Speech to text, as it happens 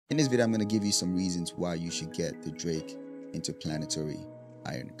In this video, I'm going to give you some reasons why you should get the Drake Interplanetary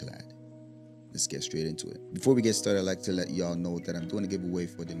Ironclad. Let's get straight into it. Before we get started, I'd like to let y'all know that I'm doing a giveaway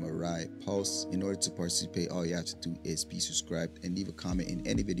for the Mirai Pulse. In order to participate, all you have to do is be subscribed and leave a comment in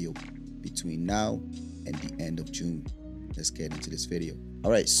any video between now and the end of June. Let's get into this video.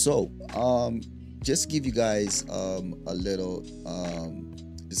 All right, so just to give you guys a little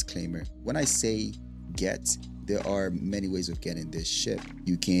disclaimer. When I say get, there are many ways of getting this ship.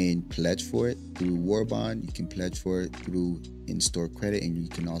 You can pledge for it through War Bond, you can pledge for it through in-store credit, and you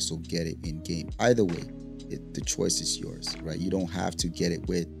can also get it in-game. Either way, the choice is yours, right? You don't have to get it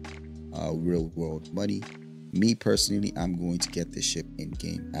with real-world money. Me personally, I'm going to get this ship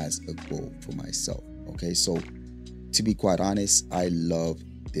in-game as a goal for myself, okay? So to be quite honest, I love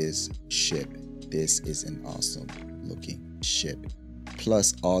this ship. This is an awesome looking ship.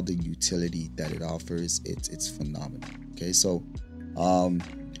 Plus all the utility that it offers, it's phenomenal. Okay, so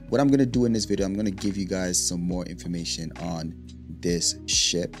what I'm gonna do in this video, I'm gonna give you guys some more information on this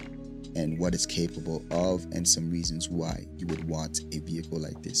ship and what it's capable of, and some reasons why you would want a vehicle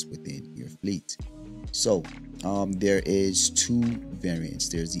like this within your fleet. So there is two variants.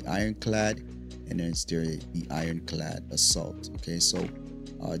 There's the Ironclad and there's the Ironclad Assault. Okay, so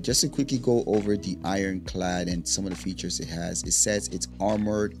just to quickly go over the Ironclad and some of the features it has. It says it's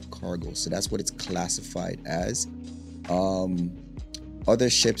armored cargo, so that's what it's classified as.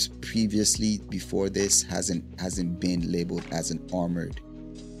 Other ships previously before this hasn't been labeled as an armored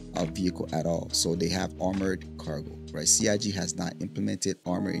vehicle at all, so they have armored cargo, right? CIG has not implemented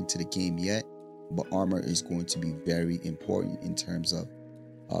armor into the game yet, but armor is going to be very important in terms of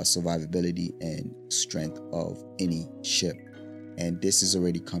survivability and strength of any ship. And this is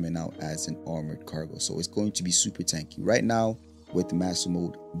already coming out as an armored cargo, so it's going to be super tanky. Right now with the master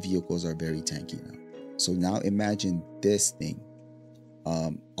mode, vehicles are very tanky now, so now imagine this thing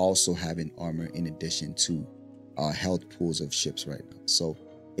also having armor in addition to health pools of ships right now. So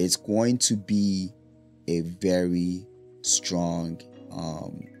it's going to be a very strong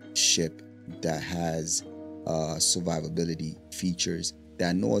ship that has survivability features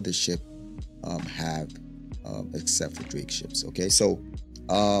that no other ship have except for Drake ships. Okay, so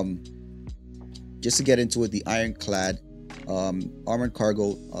just to get into it, the Ironclad armored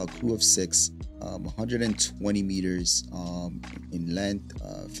cargo, crew of 6, 120 meters in length,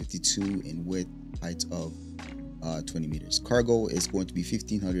 52 in width, height of 20 meters. Cargo is going to be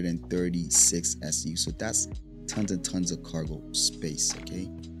 1536 SU, so that's tons and tons of cargo space. Okay,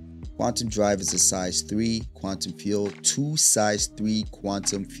 quantum drive is a size 3, quantum fuel 2 size 3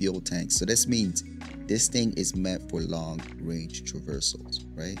 quantum fuel tanks. So this means this thing is meant for long range traversals,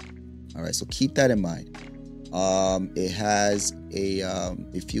 right? All right, so keep that in mind. It has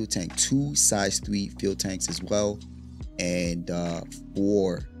a fuel tank, 2 size 3 fuel tanks as well, and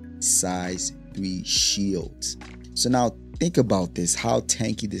 4 size 3 shields. So now think about this, how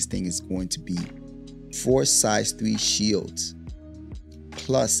tanky this thing is going to be. 4 size 3 shields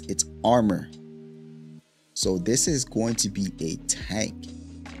plus its armor. So this is going to be a tank.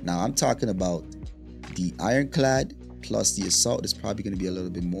 Now I'm talking about the Ironclad plus the Assault is probably going to be a little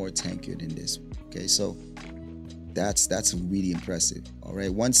bit more tankier than this. Okay, so that's really impressive. All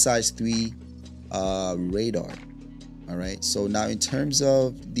right, 1 size 3 radar. All right, so now in terms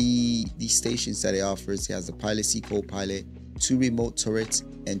of the stations that it offers, it has the pilot, co-pilot, 2 remote turrets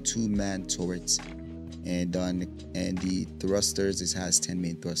and 2 manned turrets, and the thrusters, it has 10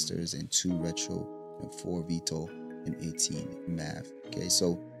 main thrusters and 2 retro and 4 VTOL and 18 MAV. Okay,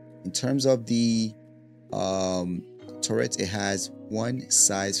 so in terms of the turrets, it has 1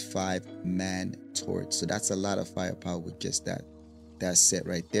 size 5 man turret, so that's a lot of firepower with just that set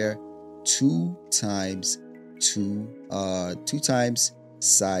right there. 2 times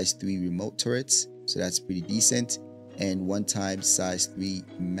size 3 remote turrets, so that's pretty decent, and 1 time size 3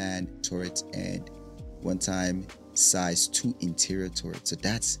 man turrets, and 1 time size 2 interior turrets. So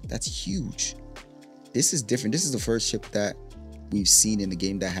that's huge. This is different. This is the first ship that we've seen in the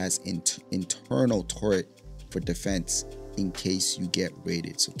game that has internal turret for defense in case you get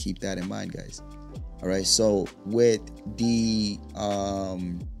raided, so keep that in mind, guys. All right, so with the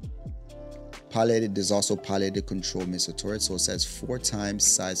piloted, there's also piloted control missile turret, so it says 4 times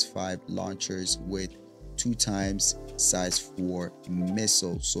size 5 launchers with 2 times size 4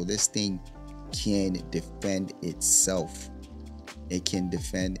 missiles. So this thing can defend itself. It can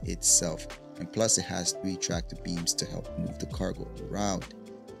defend itself, and plus it has 3 tractor beams to help move the cargo around.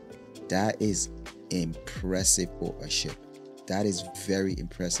 That is impressive for a ship. That is very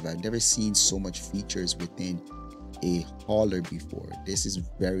impressive. I've never seen so much features within a hauler before. This is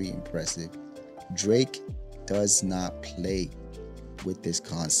very impressive. Drake does not play. with this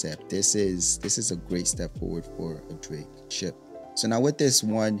concept. This is a great step forward for a Drake ship. So now with this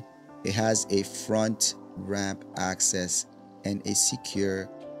one, it has a front ramp access and a secure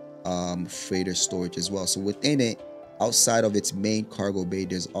freighter storage as well. So within it, outside of its main cargo bay,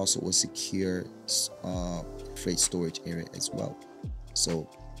 there's also a secure freight storage area as well. So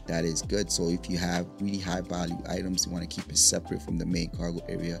that is good. So if you have really high value items, you want to keep it separate from the main cargo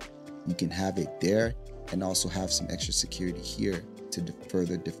area, you can have it there, and also have some extra security here to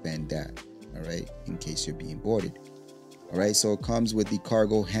further defend that, all right, in case you're being boarded. All right, so it comes with the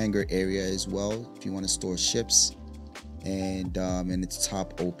cargo hangar area as well if you want to store ships, and its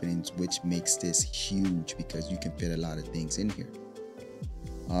top openings, which makes this huge because you can fit a lot of things in here.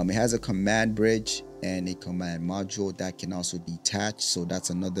 It has a command bridge and a command module that can also detach, so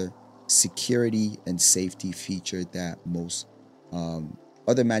that's another security and safety feature that most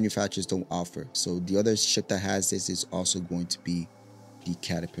other manufacturers don't offer. So the other ship that has this is also going to be the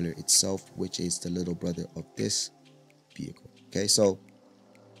Caterpillar itself, which is the little brother of this vehicle. Okay, so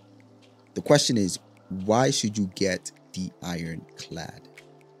the question is, why should you get the ironclad?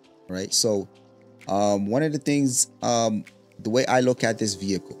 Right, so one of the things, the way I look at this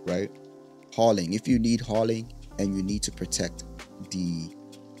vehicle, right, hauling, if you need hauling and you need to protect the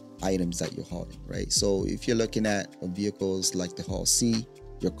items that you're hauling, right? So if you're looking at vehicles like the Hull C,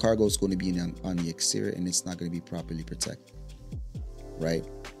 your cargo is going to be on the exterior and it's not going to be properly protected, right?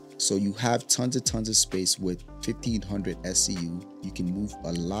 So you have tons of space with 1500 SCU. You can move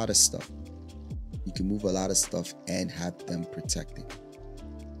a lot of stuff. You can move a lot of stuff and have them protected.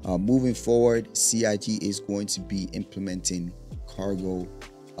 Moving forward, CIG is going to be implementing cargo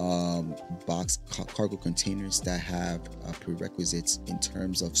cargo containers that have prerequisites in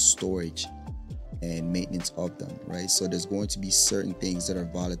terms of storage and maintenance of them, right? So there's going to be certain things that are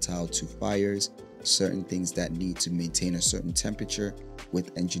volatile to fires, certain things that need to maintain a certain temperature.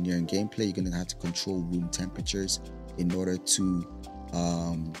 With engineering gameplay, you're going to have to control room temperatures in order to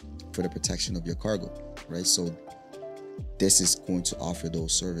for the protection of your cargo, right? So this is going to offer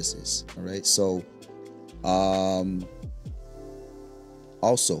those services, all right? So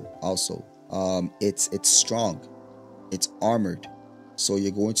also it's strong, it's armored, so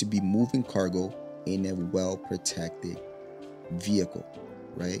you're going to be moving cargo in a well protected vehicle,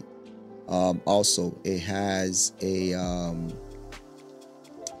 right? Also it has a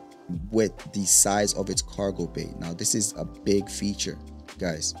with the size of its cargo bay. Now this is a big feature,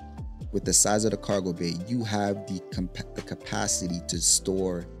 guys. With the size of the cargo bay, you have the capacity to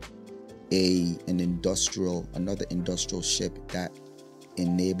store another industrial ship that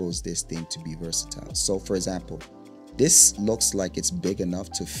enables this thing to be versatile. So for example, this looks like it's big enough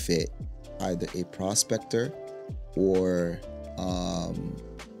to fit either a prospector or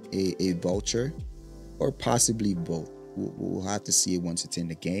a vulture, or possibly both. We'll have to see it once it's in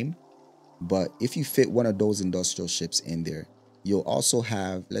the game. But if you fit one of those industrial ships in there, you'll also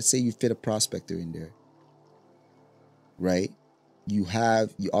have, let's say you fit a prospector in there, right? You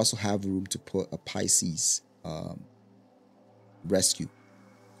also have room to put a Pisces rescue,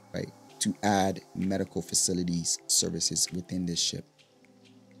 right, to add medical facilities services within this ship.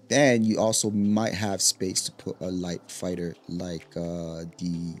 Then you also might have space to put a light fighter like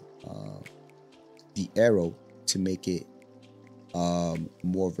the Arrow to make it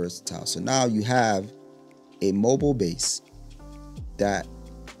more versatile. So now you have a mobile base that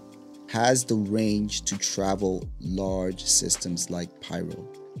has the range to travel large systems like Pyro,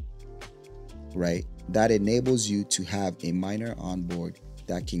 right? That enables you to have a miner on board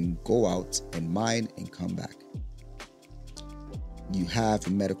that can go out and mine and come back. You have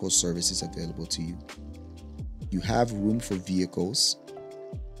medical services available to you. You have room for vehicles.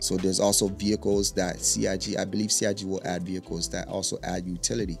 So there's also vehicles that CIG, I believe CIG will add vehicles that also add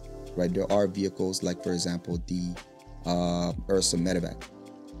utility, right? There are vehicles like, for example, the Ursa Medevac,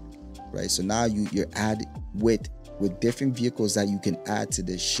 right? So now you're add with different vehicles that you can add to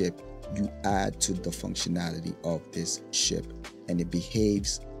this ship. You add to the functionality of this ship, and it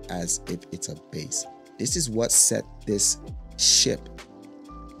behaves as if it's a base. This is what set this ship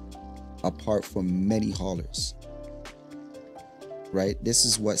apart from many haulers, right? This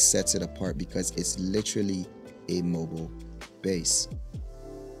is what sets it apart, because it's literally a mobile base.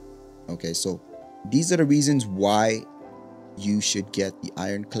 Okay, so these are the reasons why you should get the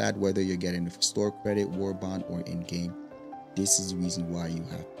Ironclad, whether you're getting it for store credit, war bond, or in game. This is the reason why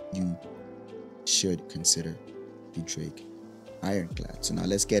you should consider the Drake Ironclad. So now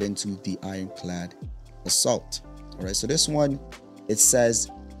let's get into the Ironclad Assault. All right, so this one, it says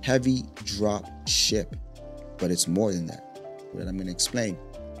heavy drop ship, but it's more than that. But I'm going to explain.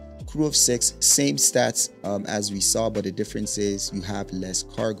 crew of 6, same stats as we saw, but the difference is you have less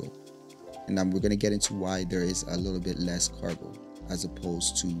cargo. And then we're going to get into why there is a little bit less cargo as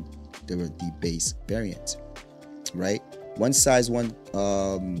opposed to the base variant, right? One size 1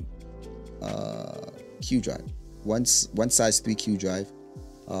 Q drive, one size 3 Q drive,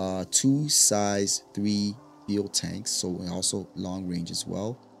 2 size 3 fuel tanks, so also long range as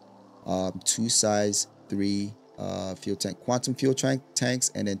well, 2 size 3 fuel tank, quantum fuel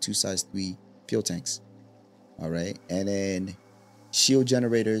tanks, and then 2 size 3 fuel tanks. All right, and then shield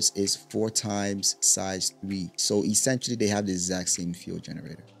generators is 4 times size 3. So essentially they have the exact same fuel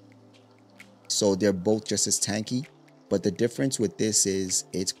generator. So they're both just as tanky, but the difference with this is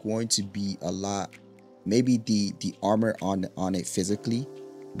it's going to be a lot, maybe the armor on it physically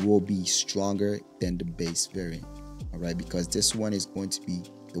will be stronger than the base variant. All right, because this one is going to be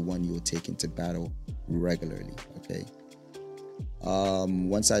the one you will take into battle regularly. Okay,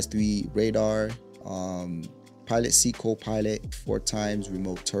 1 size 3 radar, pilot seat, co-pilot, 4 times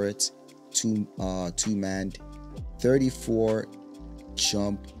remote turrets, 2 manned, 34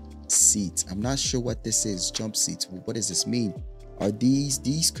 jump seats. I'm not sure what this is. Jump seats, what does this mean? Are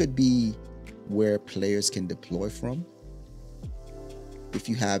these could be where players can deploy from? If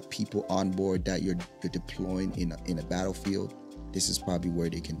you have people on board that you're deploying in a battlefield, this is probably where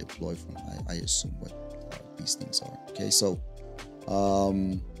they can deploy from. I assume what these things are. Okay, so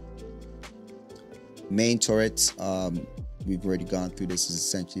main turrets, we've already gone through. This is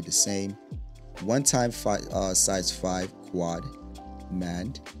essentially the same. 1 time size 5 quad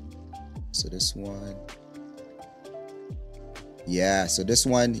manned. So this one, so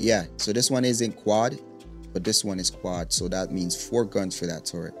this one isn't quad, but this one is quad, so that means 4 guns for that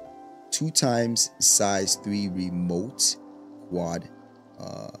turret. 2 times size 3 remote quad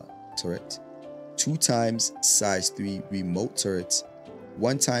turret, 2 times size 3 remote turrets,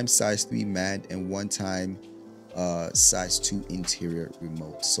 1 time size 3 manned, and 1 time size 2 interior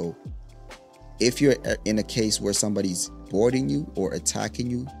remote. So if you're in a case where somebody's boarding you or attacking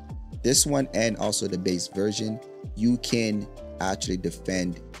you, this one and also the base version, you can actually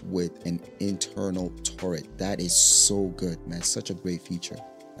defend with an internal turret. That is so good, man. Such a great feature.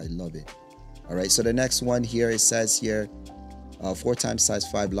 I love it. All right, so the next one here, it says here 4 times size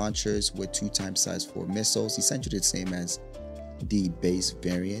 5 launchers with 2 times size 4 missiles, essentially the same as the base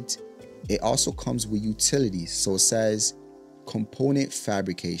variant. It also comes with utilities. So it says component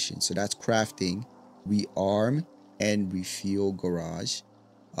fabrication, so that's crafting, rearm and refuel garage,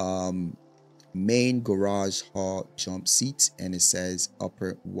 main garage hall jump seats, and it says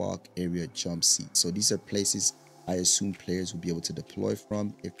upper walk area jump seat. So these are places I assume players will be able to deploy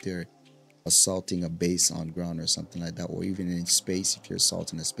from if they're assaulting a base on ground or something like that, or even in space if you're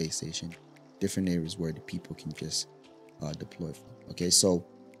assaulting a space station. Different areas where the people can just deploy from. Okay, so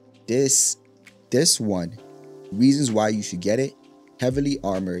this one, reasons why you should get it: heavily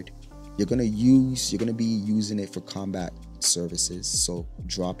armored. You're gonna be using it for combat services, so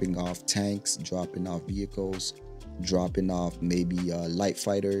dropping off tanks, dropping off vehicles, dropping off maybe light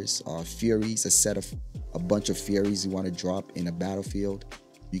fighters, Furies, a bunch of Furies you want to drop in a battlefield.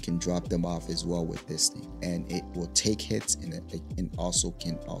 You can drop them off as well with this thing, and it will take hits, and it can also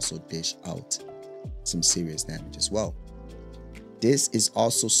dish out some serious damage as well. This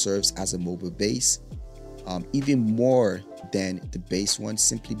also serves as a mobile base, even more than the base one,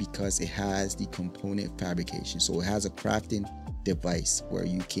 simply because it has the component fabrication. So it has a crafting device where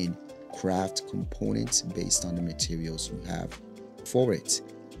you can craft components based on the materials you have for it,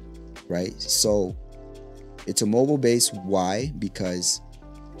 right? So it's a mobile base. Why? Because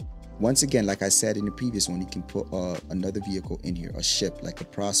once again, like I said in the previous one, you can put another vehicle in here, a ship like a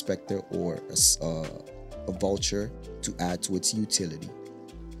prospector or a vulture, to add to its utility.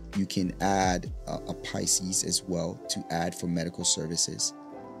 You can add a Pisces as well to add for medical services.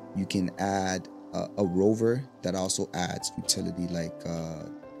 You can add a rover that also adds utility, like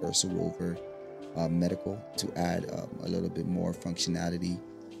Ursa rover medical, to add a little bit more functionality.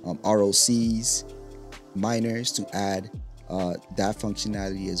 ROCs, miners, to add that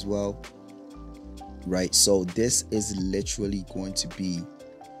functionality as well, right? So this is literally going to be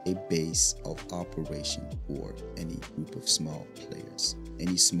a base of operation for any group of small players,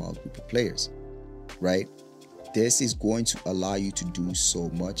 right? This is going to allow you to do so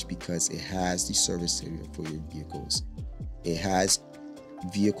much because it has the service area for your vehicles. It has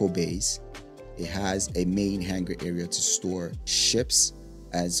vehicle bays. It has a main hangar area to store ships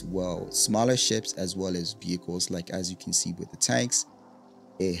as well, smaller ships as well as vehicles, like as you can see with the tanks.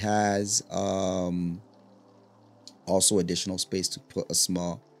 It has also additional space to put a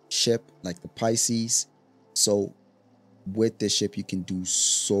small ship like the Pisces. So with this ship, you can do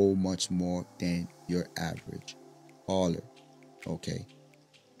so much more than your average hauler. Okay,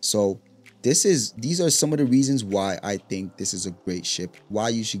 so these are some of the reasons why I think this is a great ship, why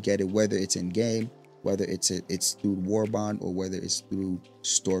you should get it, whether it's in game, whether it's through Warbond, or whether it's through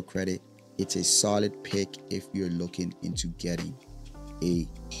store credit. It's a solid pick if you're looking into getting a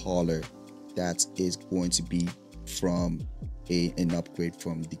hauler that is going to be from an upgrade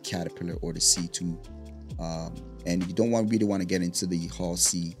from the Caterpillar or the C2, and you don't really want to get into the Hull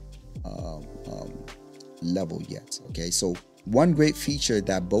C level yet. Okay, so one great feature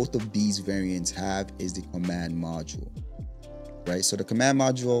that both of these variants have is the command module, right? So the command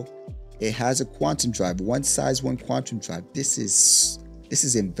module, it has a quantum drive, one size, one quantum drive. This is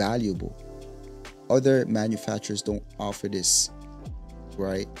invaluable. Other manufacturers don't offer this,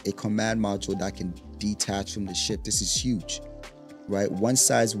 right? A command module that can detach from the ship. This is huge, right? One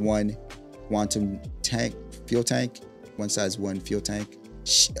size, one quantum tank, fuel tank, one size, one fuel tank,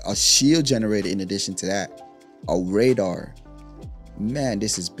 a shield generator in addition to that, a radar. Man,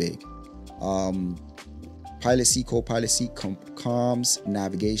 this is big. Pilot seat, co-pilot seat, comms,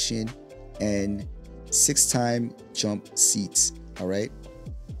 navigation, and 6-time jump seats. All right,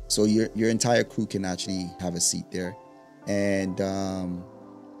 so your entire crew can actually have a seat there, and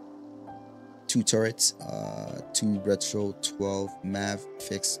 2 turrets, 2 retro 12 MAV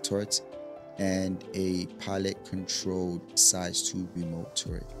fixed turrets, and a pilot controlled size 2 remote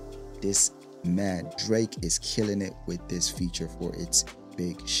turret. This, man, Drake is killing it with this feature for its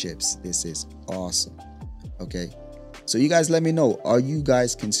big ships. This is awesome. Okay, so you guys let me know, are you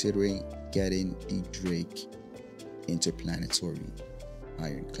guys considering getting the Drake Interplanetary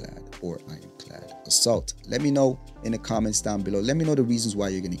Ironclad or Ironclad Assault? Let me know in the comments down below. Let me know the reasons why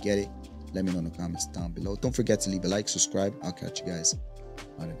you're gonna get it. Let me know in the comments down below. Don't forget to leave a like, subscribe. I'll catch you guys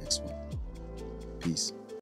on the next one. Peace.